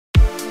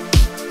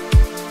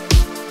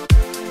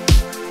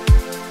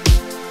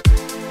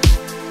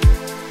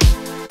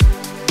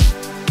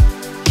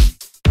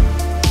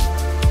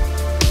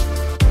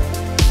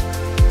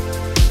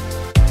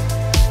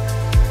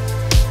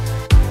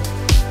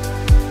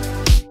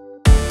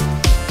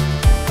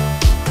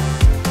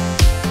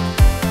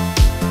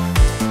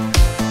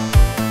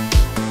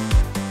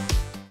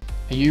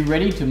you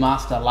ready to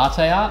master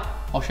latte art?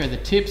 I'll show you the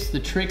tips,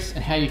 the tricks,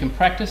 and how you can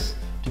practice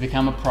to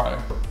become a pro.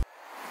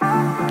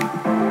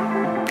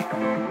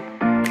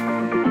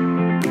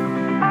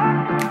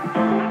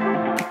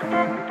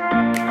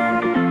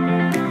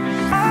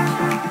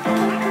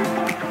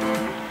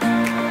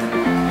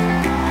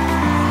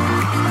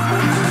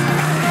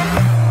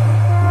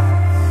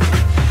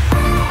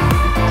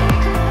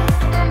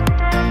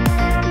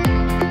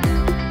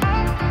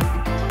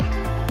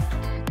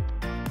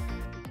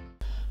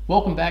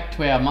 Welcome back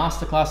to our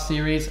masterclass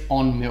series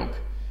on milk.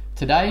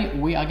 Today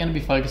we are going to be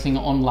focusing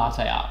on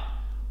latte art.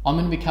 I'm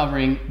going to be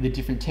covering the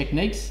different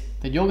techniques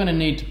that you're going to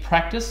need to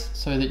practice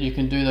so that you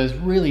can do those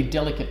really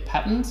delicate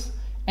patterns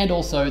and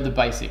also the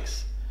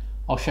basics.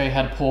 I'll show you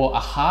how to pour a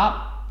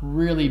heart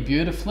really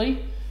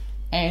beautifully,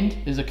 and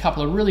there's a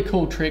couple of really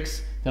cool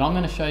tricks that I'm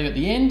going to show you at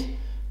the end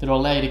that will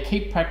allow you to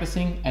keep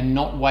practicing and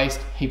not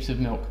waste heaps of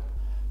milk.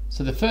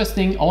 So the first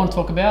thing I want to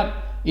talk about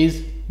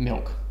is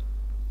milk.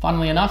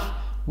 Funnily enough,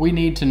 we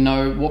need to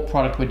know what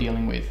product we're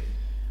dealing with.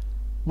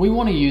 We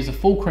want to use a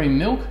full cream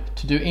milk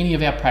to do any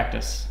of our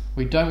practice.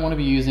 We don't want to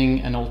be using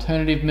an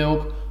alternative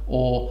milk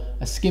or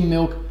a skim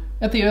milk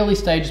at the early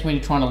stages when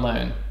you're trying to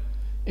learn.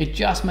 It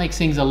just makes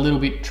things a little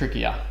bit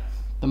trickier.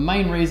 The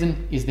main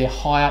reason is they're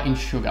higher in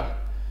sugar.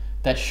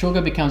 That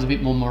sugar becomes a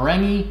bit more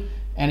meringue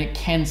and it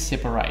can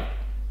separate.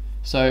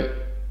 So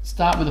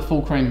start with a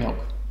full cream milk.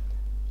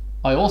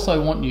 I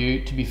also want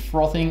you to be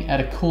frothing at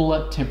a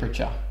cooler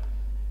temperature.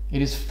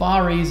 It is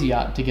far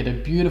easier to get a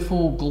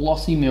beautiful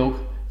glossy milk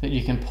that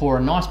you can pour a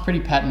nice pretty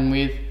pattern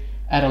with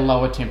at a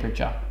lower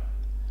temperature.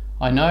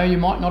 I know you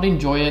might not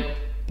enjoy it,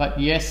 but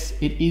yes,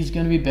 it is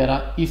going to be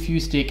better if you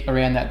stick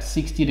around that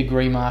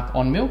 60-degree mark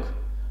on milk.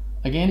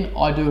 Again,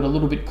 I do it a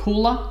little bit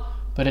cooler,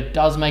 but it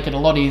does make it a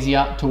lot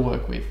easier to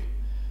work with.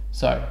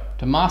 So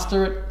to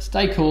master it,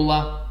 stay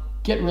cooler,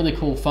 get really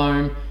cool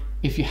foam.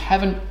 If you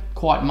haven't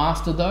quite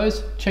mastered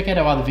those, check out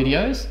our other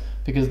videos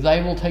because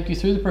they will take you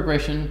through the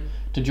progression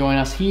to join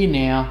us here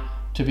now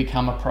to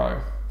become a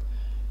pro.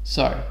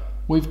 So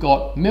we've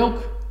got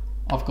milk,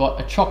 I've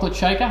got a chocolate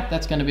shaker,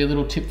 that's going to be a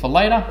little tip for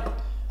later,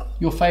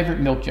 your favorite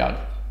milk jug.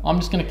 I'm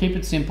just going to keep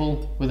it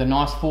simple with a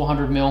nice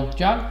 400 ml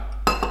jug,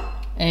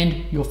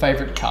 and your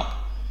favorite cup.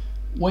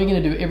 We're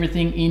going to do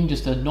everything in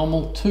just a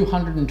normal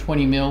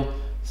 220 ml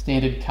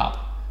standard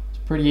cup. It's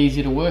pretty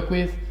easy to work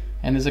with,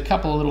 and there's a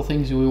couple of little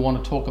things we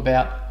want to talk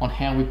about on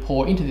how we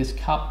pour into this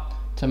cup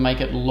to make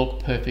it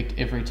look perfect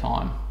every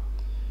time.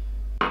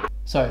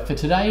 So for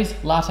today's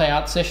latte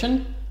art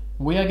session,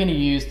 we are going to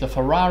use the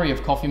Ferrari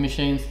of coffee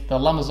machines, the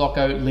La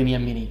Marzocco Linear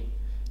Mini.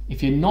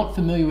 If you're not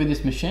familiar with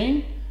this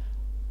machine,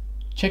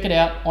 check it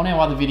out on our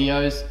other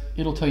videos,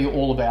 it'll tell you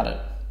all about it.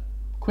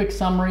 Quick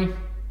summary,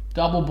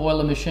 double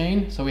boiler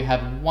machine, so we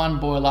have one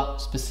boiler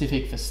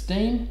specific for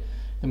steam,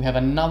 then we have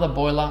another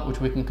boiler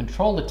which we can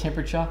control the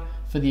temperature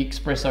for the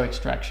espresso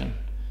extraction.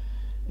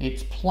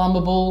 It's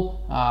plumbable,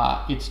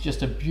 it's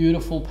just a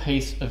beautiful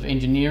piece of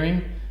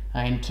engineering,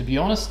 and to be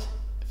honest,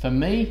 for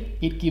me,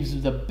 it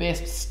gives the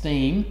best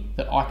steam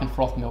that I can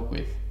froth milk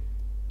with,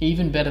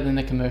 even better than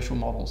the commercial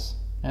models.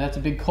 Now that's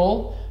a big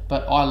call,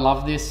 but I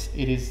love this.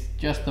 It is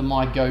just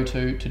my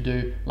go-to to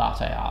do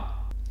latte art.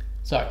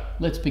 So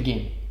let's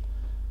begin.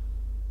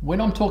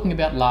 When I'm talking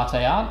about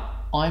latte art,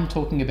 I'm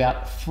talking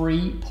about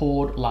free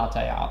poured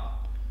latte art.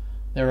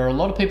 There are a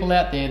lot of people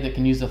out there that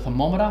can use a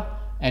thermometer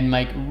and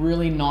make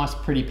really nice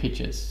pretty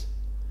pictures.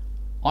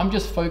 I'm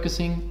just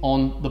focusing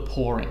on the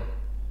pouring.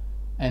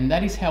 And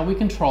that is how we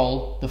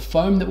control the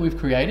foam that we've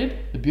created,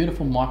 the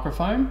beautiful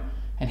microfoam,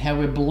 and how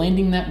we're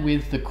blending that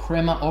with the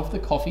crema of the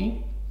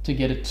coffee to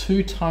get a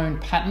two-tone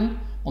pattern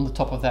on the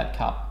top of that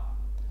cup.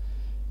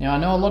 Now I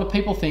know a lot of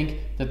people think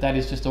that that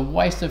is just a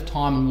waste of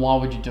time, and why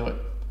would you do it?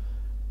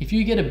 If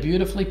you get a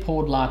beautifully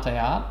poured latte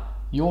art,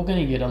 you're going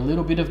to get a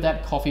little bit of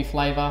that coffee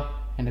flavor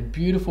and a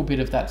beautiful bit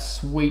of that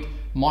sweet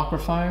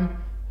microfoam,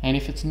 and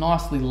if it's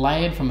nicely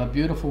layered from a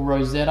beautiful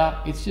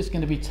rosetta, it's just going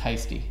to be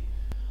tasty.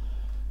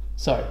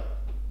 So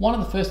one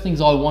of the first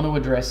things I want to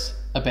address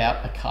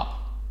about a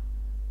cup.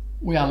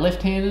 We are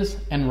left-handers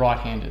and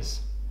right-handers.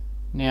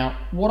 Now,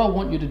 what I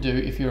want you to do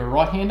if you're a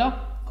right-hander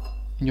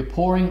and you're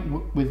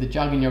pouring with the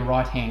jug in your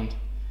right hand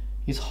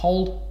is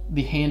hold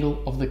the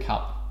handle of the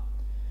cup.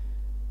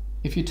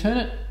 If you turn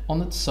it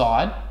on its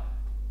side,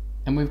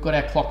 and we've got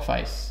our clock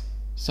face,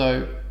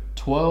 so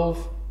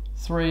 12,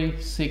 3,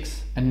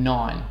 6, and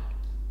 9.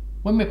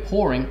 When we're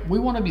pouring, we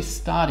want to be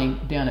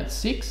starting down at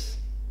 6,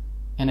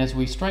 and as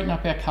we straighten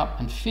up our cup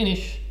and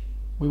finish,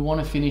 we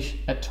want to finish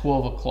at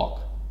 12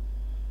 o'clock.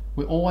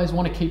 We always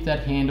want to keep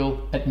that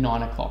handle at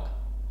 9 o'clock.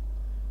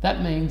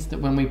 That means that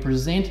when we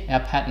present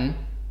our pattern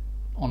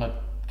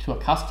to a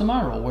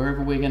customer or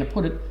wherever we're going to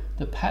put it,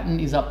 the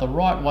pattern is up the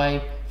right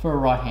way for a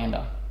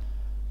right-hander.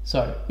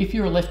 So if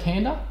you're a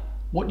left-hander,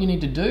 what you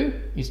need to do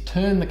is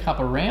turn the cup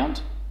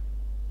around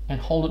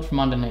and hold it from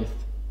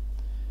underneath.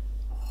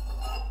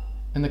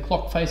 And the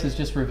clock face is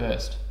just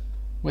reversed.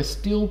 We're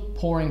still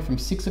pouring from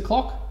 6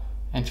 o'clock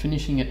and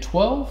finishing at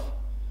 12,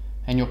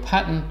 and your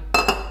pattern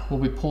will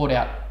be poured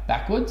out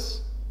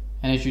backwards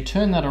And as you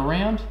turn that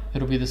around,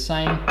 it'll be the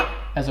same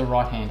as a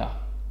right-hander.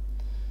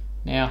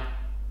 Now,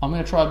 I'm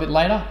going to try a bit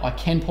later. I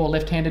can pour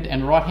left-handed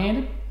and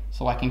right-handed,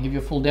 so I can give you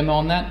a full demo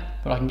on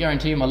that, but I can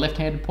guarantee you my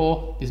left-handed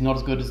pour is not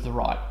as good as the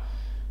right.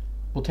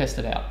 We'll test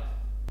it out.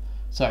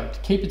 So to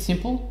keep it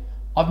simple,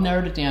 I've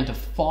narrowed it down to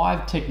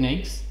 5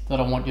 techniques that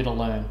I want you to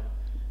learn.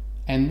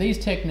 And these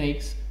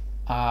techniques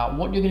are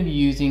what you're going to be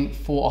using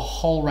for a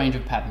whole range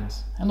of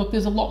patterns. And look,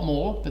 there's a lot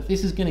more, but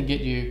this is going to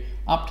get you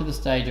up to the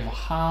stage of a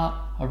heart,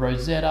 a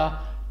rosetta,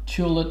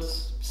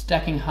 tulips,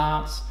 stacking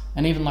hearts,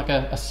 and even like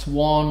a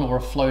swan or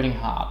a floating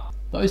heart.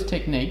 Those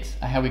techniques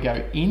are how we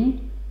go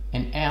in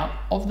and out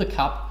of the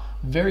cup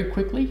very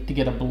quickly to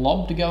get a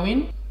blob to go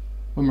in.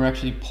 When we're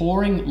actually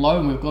pouring low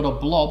and we've got a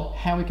blob,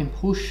 how we can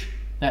push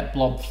that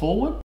blob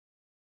forward.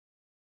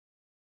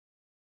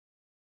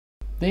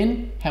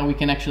 Then how we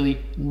can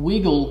actually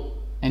wiggle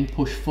and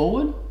push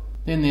forward.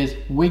 Then there's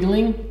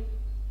wiggling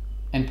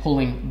and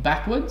pulling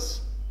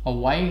backwards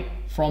away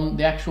from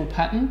the actual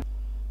pattern.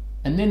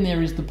 And then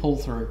there is the pull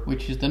through,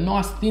 which is the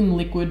nice thin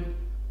liquid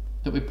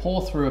that we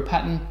pour through a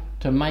pattern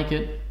to make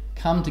it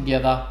come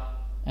together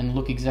and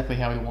look exactly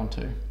how we want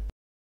to.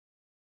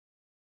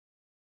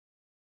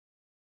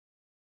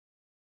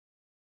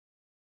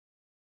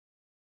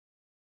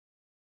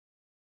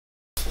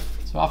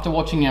 So after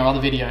watching our other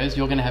videos,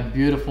 you're going to have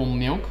beautiful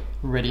milk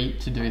ready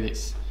to do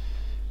this.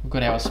 We've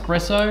got our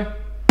espresso,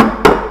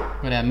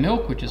 we've got our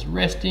milk which is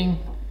resting,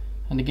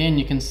 and again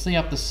you can see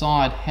up the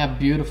side how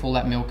beautiful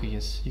that milk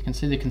is. You can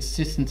see the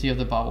consistency of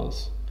the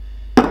bubbles.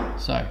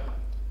 So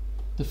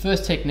the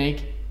first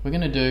technique we're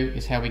going to do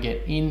is how we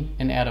get in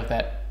and out of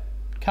that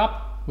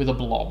cup with a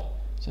blob.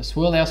 So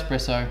swirl our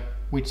espresso,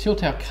 we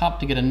tilt our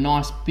cup to get a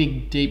nice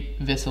big deep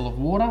vessel of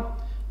water,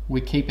 we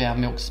keep our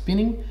milk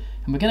spinning,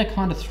 and we're going to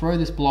kind of throw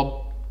this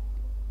blob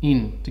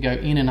in to go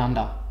in and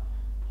under,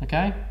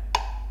 okay?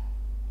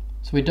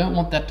 So we don't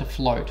want that to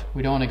float.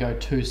 We don't want to go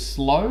too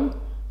slow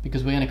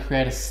because we're going to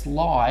create a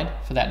slide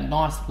for that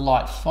nice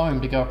light foam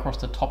to go across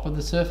the top of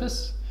the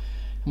surface.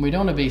 And we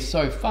don't want to be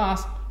so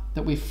fast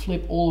that we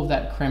flip all of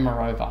that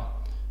crema over.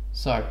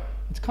 So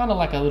it's kind of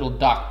like a little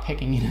duck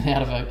pecking in and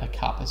out of a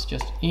cup. It's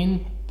just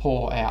in,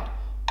 pour out,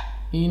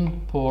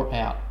 in, pour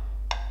out,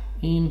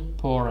 in,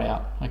 pour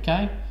out,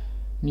 okay?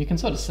 And you can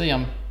sort of see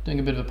I'm doing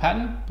a bit of a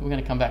pattern, but we're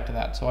going to come back to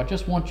that. So I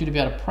just want you to be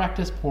able to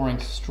practice pouring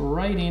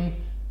straight in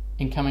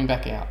and coming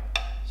back out.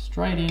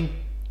 Straight in,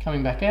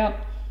 coming back out.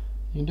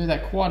 You can do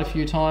that quite a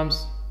few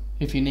times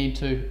if you need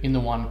to in the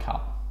one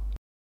cup.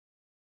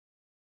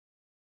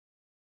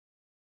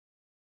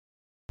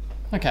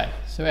 Okay,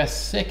 so our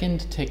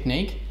second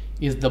technique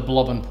is the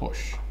blob and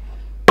push.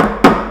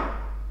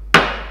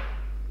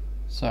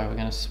 So we're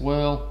going to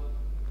swirl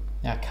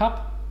our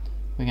cup.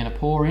 We're going to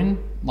pour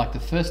in, like the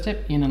first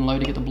step, in and low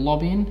to get the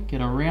blob in, get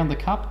around the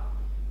cup.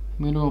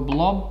 We're going to do a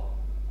blob,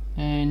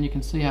 and you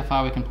can see how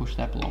far we can push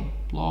that blob.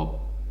 Blob,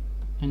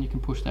 and you can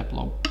push that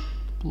blob.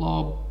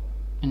 Blob,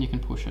 and you can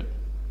push it.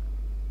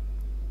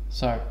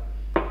 So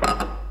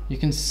you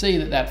can see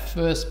that that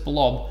first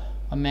blob,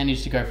 I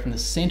managed to go from the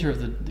center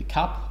of the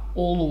cup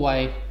all the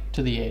way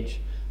to the edge,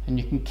 and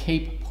you can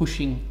keep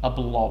pushing a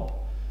blob.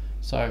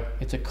 So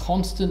it's a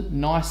constant,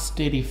 nice,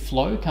 steady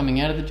flow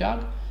coming out of the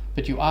jug,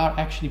 but you are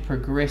actually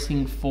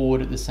progressing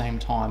forward at the same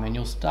time, and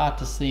you'll start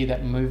to see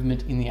that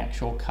movement in the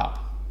actual cup.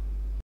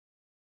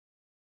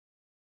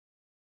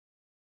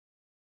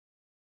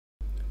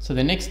 So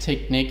the next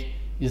technique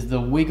is the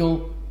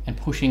wiggle and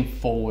pushing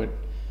forward.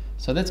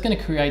 So that's going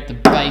to create the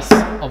base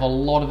of a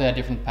lot of our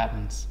different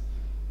patterns.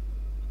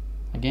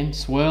 Again,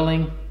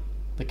 swirling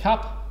the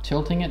cup,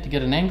 tilting it to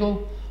get an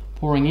angle,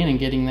 pouring in and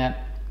getting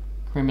that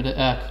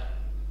crema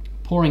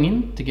pouring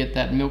in to get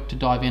that milk to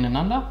dive in and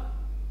under,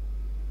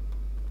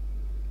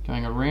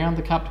 going around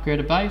the cup to create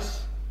a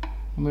base,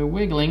 and we're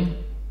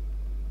wiggling,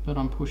 but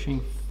I'm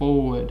pushing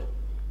forward.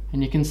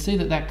 And you can see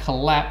that that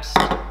collapsed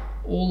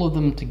all of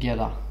them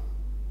together.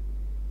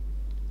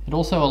 It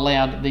also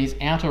allowed these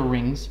outer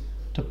rings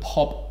to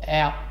pop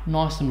out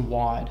nice and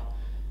wide.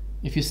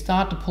 If you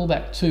start to pull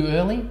back too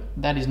early,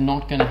 that is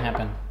not going to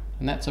happen.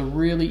 And that's a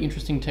really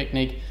interesting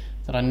technique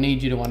that I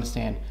need you to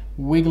understand.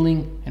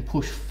 Wiggling and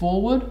push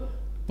forward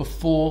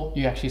before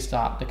you actually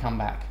start to come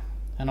back.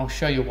 And I'll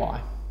show you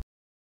why.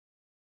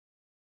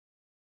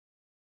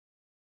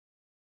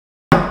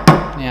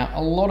 Now,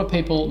 a lot of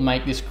people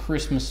make this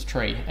Christmas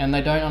tree and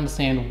they don't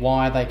understand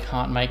why they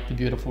can't make the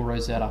beautiful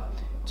Rosetta.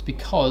 It's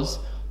because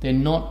they're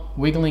not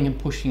wiggling and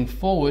pushing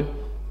forward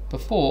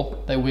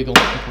before they wiggle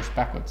and push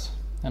backwards.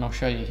 And I'll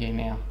show you here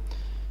now.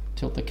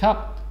 Tilt the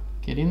cup,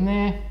 get in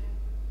there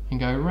and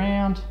go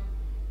round.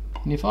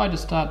 And if I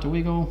just start to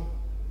wiggle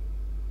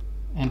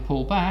and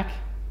pull back,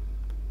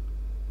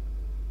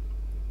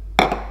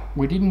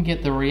 we didn't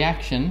get the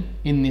reaction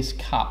in this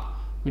cup.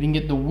 We didn't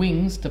get the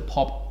wings to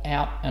pop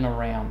out and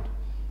around.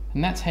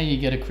 And that's how you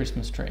get a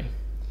Christmas tree.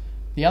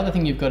 The other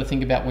thing you've got to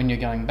think about when you're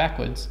going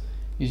backwards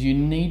is you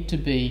need to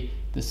be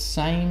the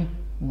same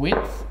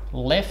width,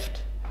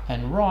 left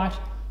and right,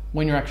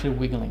 when you're actually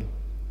wiggling.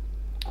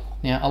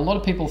 Now, a lot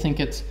of people think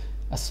it's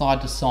a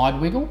side to side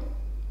wiggle,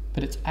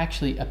 but it's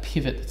actually a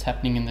pivot that's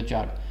happening in the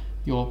jug.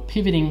 You're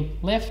pivoting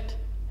left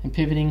and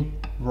pivoting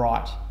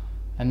right,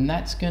 and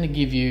that's going to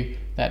give you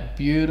that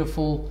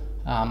beautiful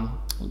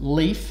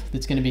leaf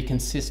that's going to be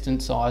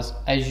consistent size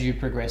as you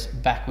progress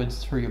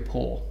backwards through your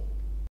pour.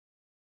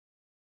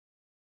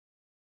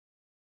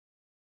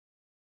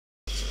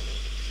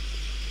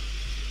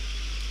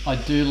 I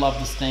do love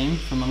the steam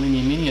from a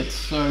Linear Mini. It's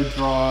so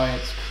dry,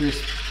 it's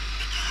crisp,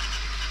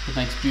 it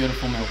makes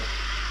beautiful milk.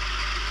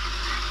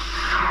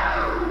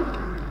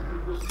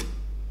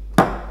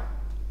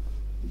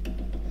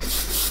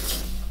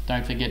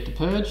 Don't forget to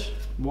purge,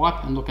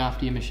 wipe and look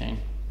after your machine.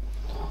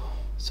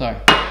 So,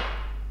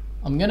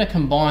 I'm going to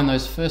combine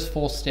those first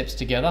 4 steps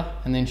together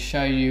and then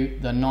show you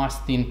the nice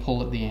thin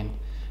pull at the end.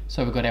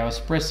 So we've got our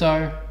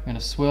espresso, we're going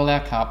to swirl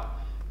our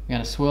cup, we're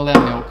going to swirl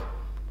our milk,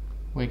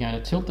 we're going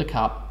to tilt the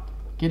cup,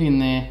 get in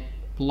there,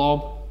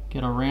 blob,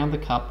 get around the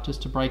cup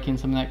just to break in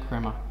some of that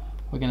crema.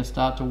 We're going to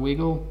start to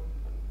wiggle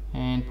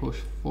and push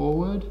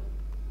forward.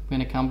 We're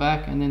going to come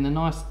back and then the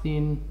nice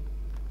thin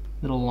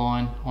little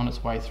line on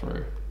its way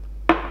through.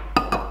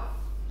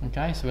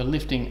 Okay, so we're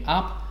lifting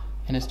up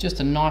and it's just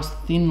a nice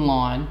thin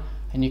line,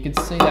 and you can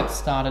see that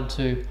started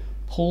to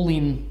pull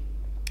in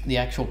the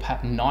actual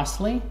pattern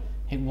nicely.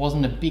 It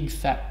wasn't a big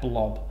fat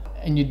blob,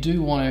 and you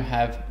do want to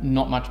have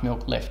not much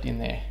milk left in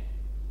there.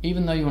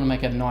 Even though you want to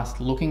make a nice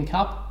looking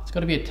cup, it's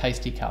got to be a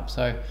tasty cup,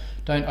 so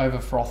don't over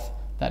froth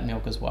that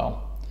milk as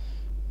well.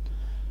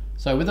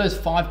 So with those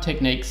 5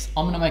 techniques,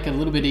 I'm going to make it a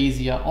little bit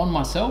easier on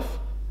myself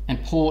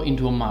and pour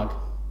into a mug.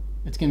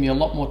 It's going to be a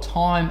lot more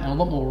time and a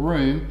lot more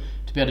room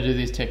to be able to do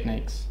these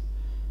techniques.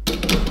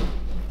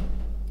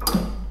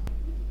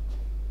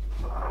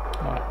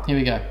 Alright, here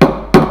we go.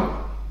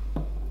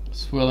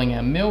 Swirling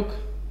our milk.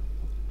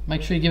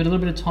 Make sure you give it a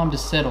little bit of time to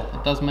settle.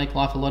 It does make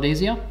life a lot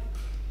easier.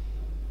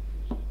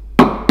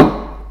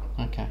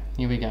 Okay,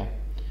 here we go.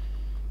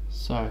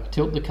 So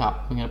tilt the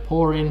cup. We're going to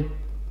pour in,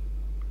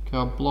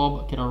 go a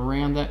blob, get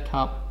around that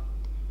cup,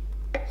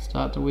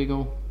 start to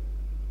wiggle,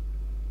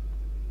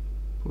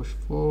 push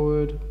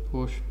forward,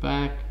 push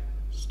back,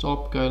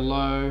 stop, go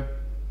low,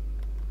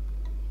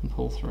 and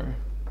pull through.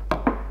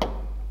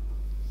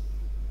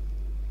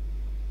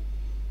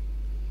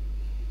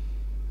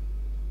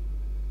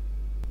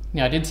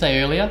 Now I did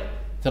say earlier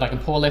that I can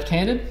pour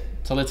left-handed,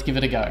 so let's give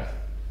it a go.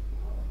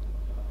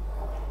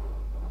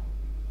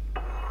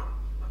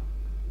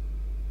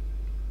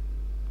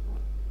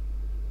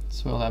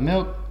 Swirl our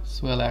milk,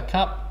 swirl our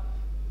cup.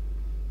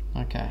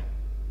 Okay.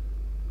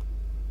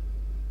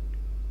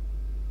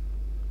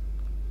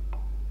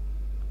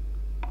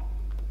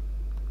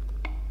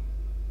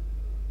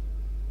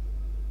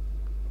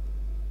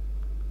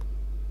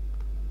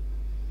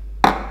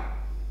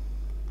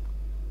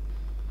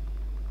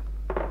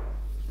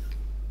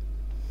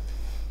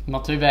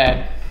 Not too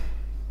bad.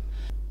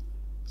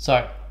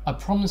 So, I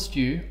promised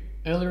you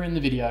earlier in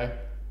the video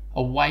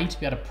a way to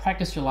be able to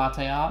practice your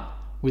latte art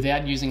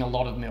without using a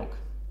lot of milk.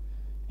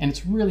 And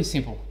it's really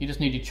simple. You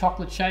just need your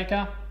chocolate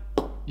shaker,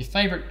 your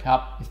favorite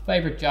cup, your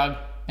favorite jug,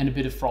 and a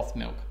bit of froth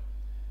milk.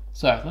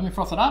 So let me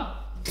froth it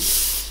up.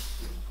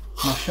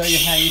 And I'll show you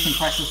how you can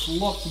practice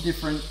lots of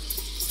different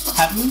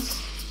patterns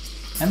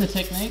and the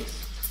techniques.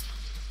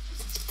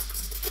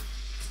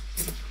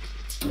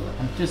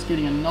 I'm just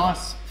getting a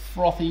nice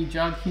frothy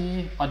jug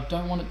here. I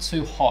don't want it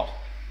too hot.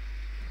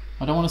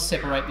 I don't want to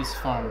separate this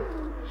foam.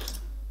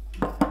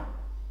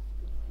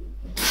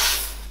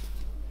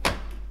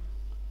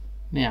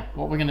 Now,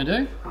 what we're going to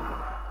do,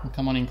 we'll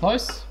come on in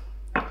close,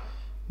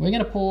 we're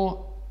going to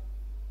pour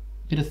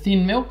a bit of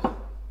thin milk,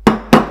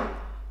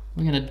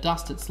 we're going to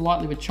dust it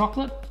slightly with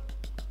chocolate.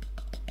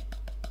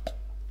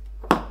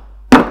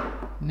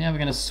 Now we're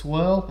going to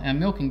swirl our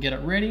milk and get it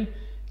ready.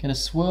 Going to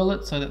swirl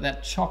it so that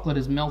that chocolate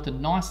is melted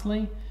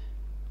nicely.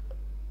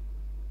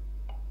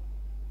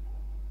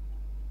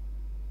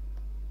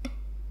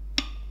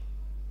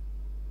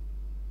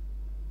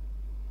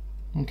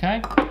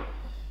 Okay.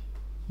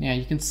 Now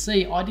you can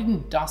see I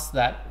didn't dust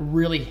that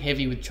really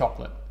heavy with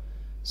chocolate.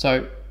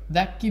 So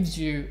that gives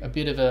you a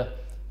bit of a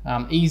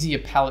easier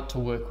palette to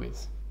work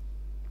with.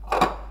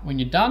 When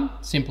you're done,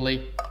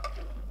 simply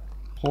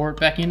pour it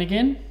back in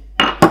again.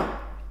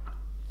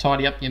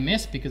 Tidy up your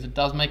mess because it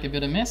does make a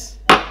bit of mess.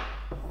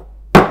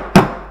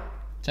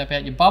 Tap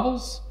out your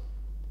bubbles.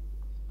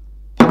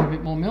 Pour a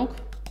bit more milk.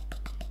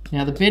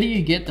 Now the better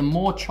you get, the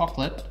more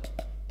chocolate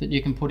that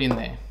you can put in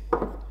there.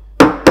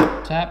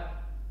 Tap.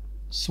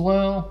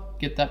 Swirl,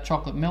 get that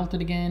chocolate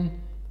melted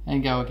again,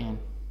 and go again.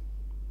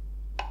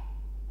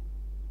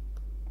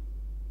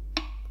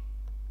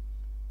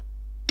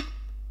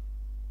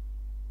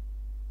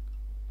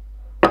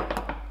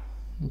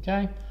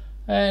 Okay,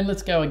 and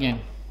let's go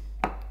again.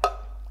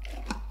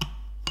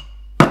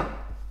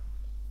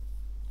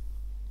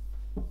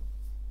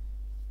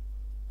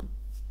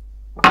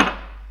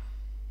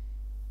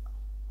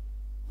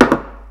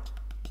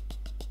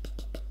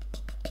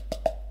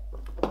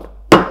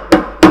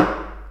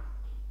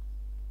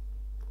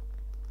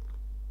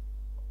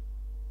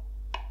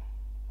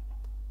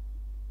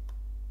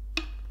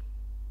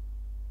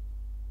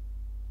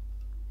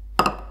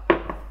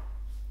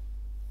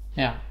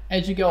 Now,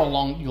 as you go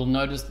along, you'll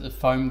notice that the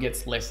foam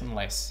gets less and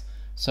less.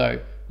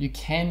 So you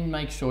can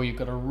make sure you've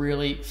got a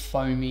really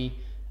foamy,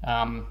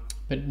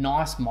 but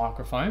nice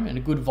microfoam and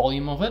a good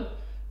volume of it.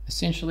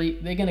 Essentially,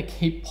 they're gonna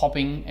keep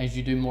popping as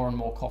you do more and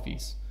more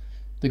coffees.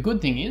 The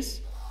good thing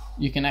is,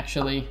 you can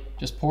actually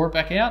just pour it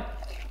back out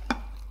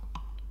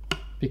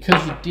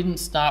because you didn't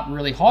start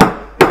really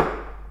hot,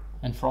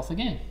 and froth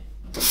again.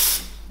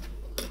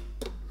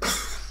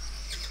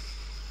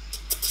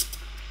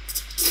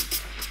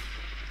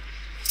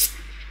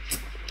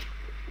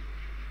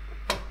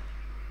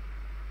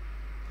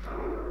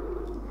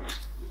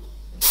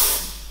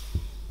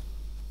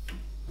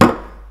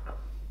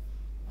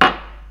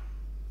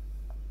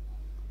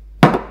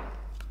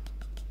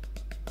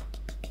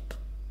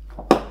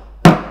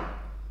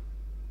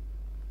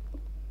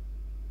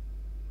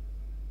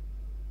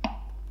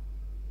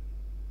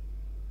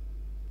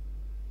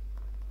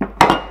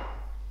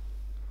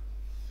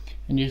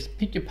 And you just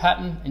pick your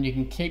pattern and you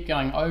can keep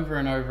going over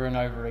and over and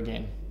over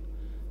again.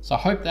 So I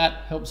hope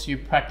that helps you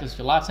practice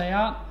your latte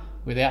art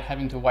without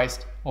having to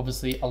waste,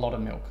 obviously, a lot of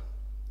milk.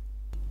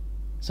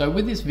 So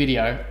with this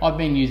video, I've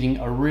been using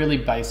a really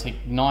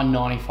basic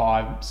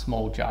 995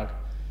 small jug.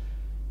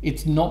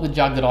 It's not the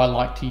jug that I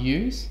like to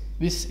use.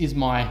 This is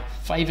my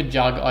favorite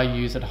jug I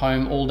use at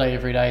home all day,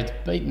 every day. It's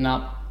beaten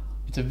up.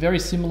 It's a very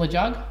similar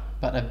jug,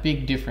 but a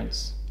big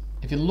difference.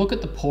 If you look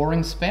at the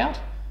pouring spout,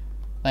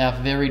 they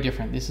are very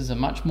different. This is a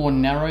much more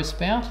narrow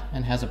spout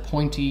and has a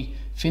pointy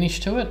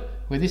finish to it,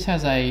 where this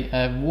has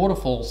a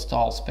waterfall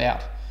style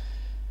spout.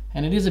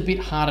 And it is a bit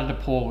harder to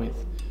pour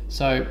with.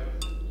 So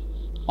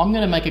I'm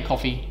gonna make a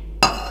coffee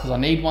because I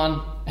need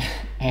one,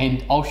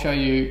 and I'll show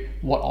you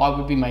what I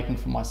would be making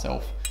for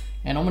myself.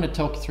 And I'm gonna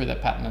talk you through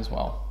that pattern as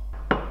well.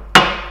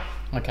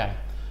 Okay,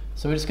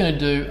 so we're just gonna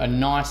do a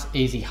nice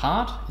easy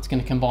heart. It's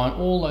gonna combine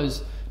all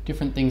those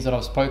different things that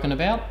I've spoken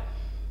about.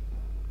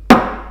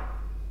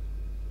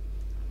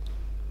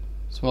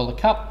 Swirl the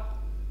cup,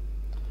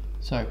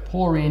 so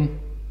pour in,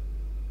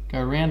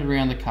 go round and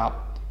around the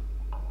cup.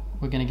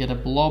 We're going to get a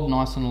blob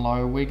nice and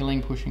low,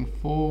 wiggling, pushing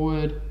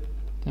forward.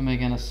 Then we're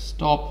going to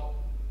stop,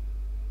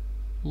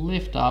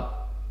 lift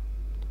up,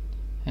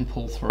 and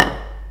pull through.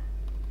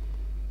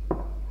 Now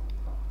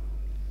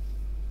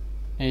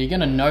you're going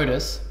to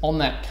notice on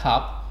that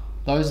cup,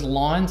 those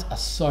lines are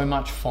so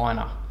much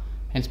finer.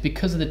 And it's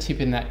because of the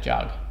tip in that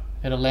jug.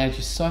 It allows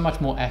you so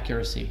much more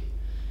accuracy.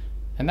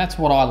 And that's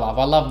what I love.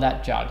 I love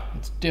that jug.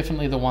 It's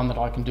definitely the one that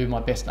I can do my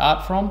best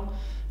art from.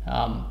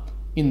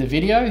 In the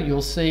video,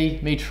 you'll see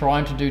me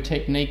trying to do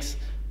techniques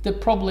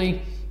that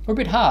probably are a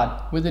bit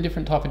hard with a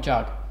different type of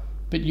jug.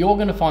 But you're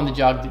going to find the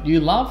jug that you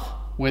love,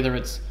 whether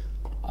it's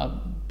a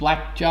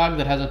black jug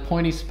that has a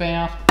pointy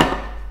spout,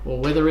 or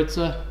whether it's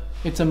a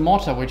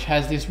Motta which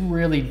has this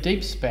really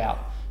deep spout.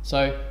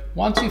 So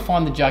once you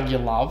find the jug you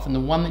love and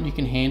the one that you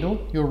can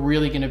handle, you're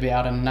really going to be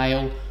able to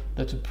nail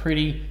the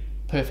pretty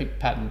perfect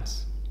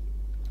patterns.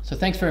 So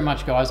thanks very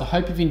much, guys. I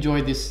hope you've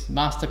enjoyed this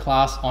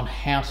masterclass on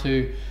how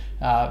to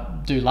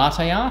do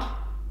latte art.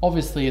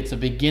 Obviously, it's a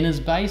beginner's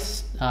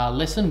base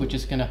lesson, which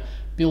is going to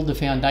build the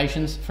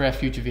foundations for our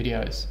future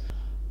videos.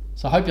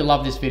 So I hope you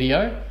loved this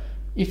video.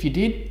 If you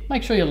did,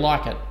 make sure you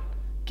like it.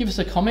 Give us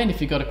a comment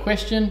if you've got a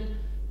question.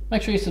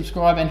 Make sure you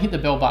subscribe and hit the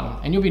bell button,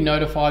 and you'll be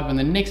notified when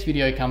the next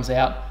video comes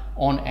out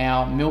on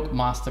our Milk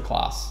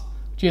Masterclass.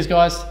 Cheers,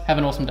 guys. Have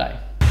an awesome day.